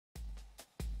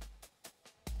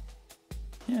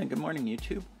Yeah, good morning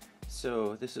YouTube.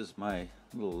 So this is my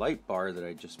little light bar that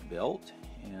I just built,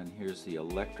 and here's the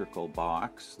electrical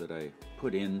box that I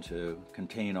put in to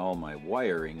contain all my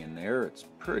wiring in there. It's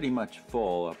pretty much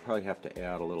full. I'll probably have to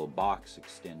add a little box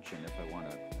extension if I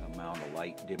want to mount a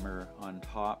light dimmer on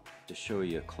top. To show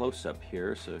you a close-up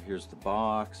here, so here's the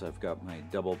box. I've got my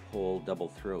double pole, double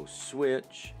throw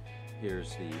switch.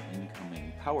 Here's the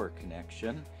incoming power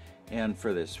connection. And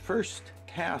for this first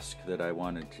task that I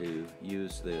wanted to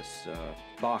use this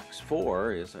box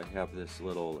for is I have this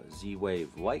little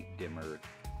Z-Wave light dimmer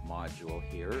module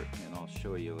here, and I'll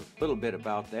show you a little bit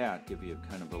about that, give you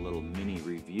kind of a little mini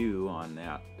review on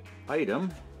that item.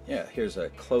 Yeah, here's a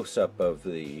close-up of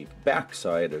the back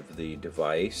side of the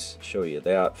device. Show you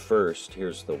that first.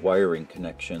 Here's the wiring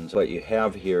connections. What you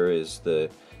have here is the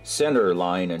center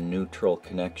line and neutral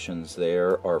connections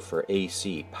there are for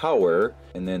AC power,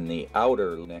 and then the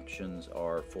outer connections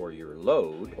are for your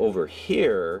load. Over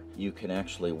here you can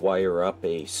actually wire up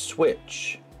a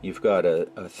switch. You've got a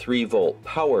 3-volt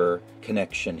power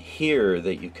connection here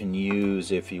that you can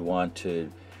use if you want to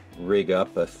rig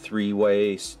up a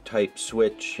 3-way type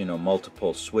switch, you know,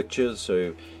 multiple switches,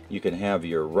 so you can have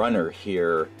your runner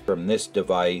here from this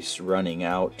device running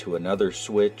out to another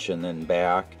switch and then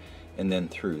back and then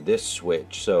through this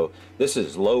switch. So this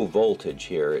is low voltage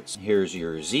here. Here's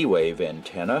your Z-Wave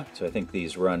antenna. So I think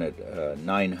these run at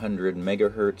 900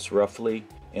 megahertz roughly.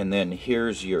 And then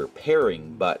here's your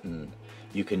pairing button.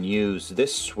 You can use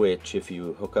this switch if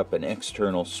you hook up an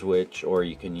external switch, or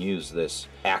you can use this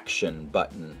action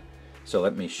button. So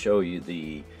let me show you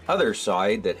the other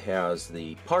side that has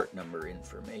the part number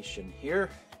information here.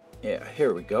 Yeah,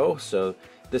 here we go. So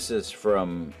this is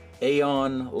from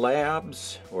Aeon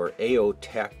Labs, or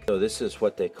Aeotec. So this is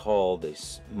what they call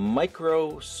this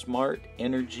micro smart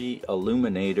energy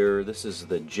illuminator. This is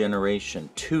the generation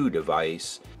 2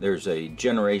 device. There's a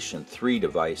generation 3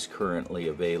 device currently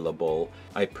available.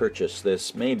 I purchased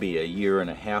this maybe a year and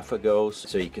a half ago.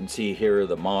 So you can see here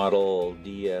the model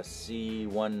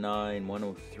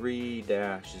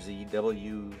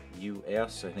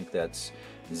DSC19103-ZWUS. I think that's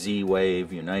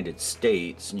Z-Wave United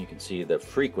States, and you can see the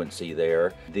frequency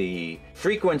there. The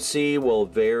frequency will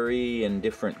vary in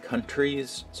different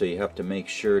countries, so you have to make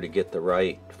sure to get the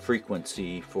right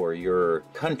frequency for your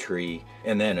country.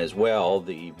 And then as well,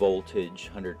 the voltage,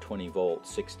 120 volt,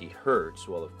 60 hertz,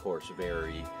 will of course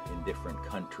vary in different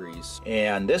countries.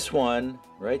 And this one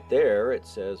right there, it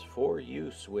says for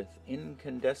use with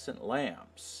incandescent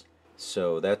lamps.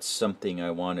 So that's something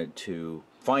I wanted to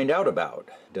find out about.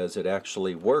 Does it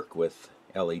actually work with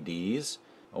LEDs,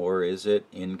 or is it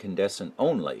incandescent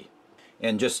only?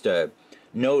 And just a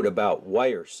note about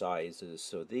wire sizes.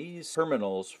 So these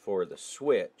terminals for the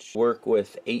switch work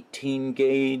with 18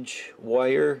 gauge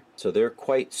wire, so they're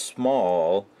quite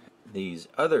small. These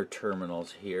other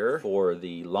terminals here for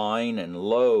the line and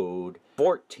load,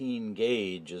 14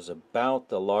 gauge is about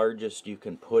the largest you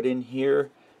can put in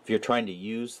here. If you're trying to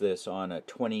use this on a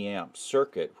 20 amp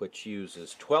circuit, which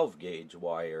uses 12 gauge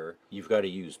wire, you've got to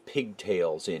use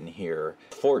pigtails in here.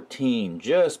 14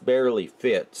 just barely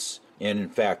fits, and in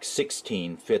fact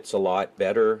 16 fits a lot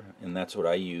better, and that's what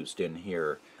I used in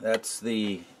here. That's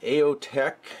the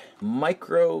Aeotec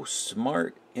Micro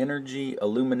Smart Energy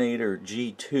Illuminator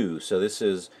G2. So this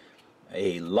is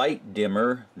a light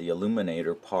dimmer, the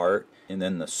illuminator part, and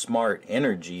then the smart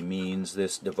energy means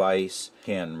this device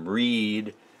can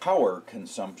read power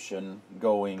consumption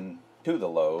going to the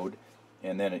load,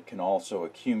 and then it can also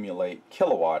accumulate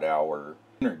kilowatt hour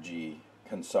energy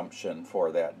consumption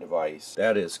for that device.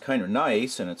 That is kind of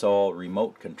nice, and it's all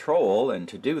remote control, and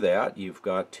to do that you've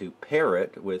got to pair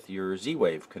it with your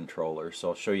Z-Wave controller, so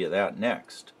I'll show you that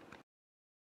next.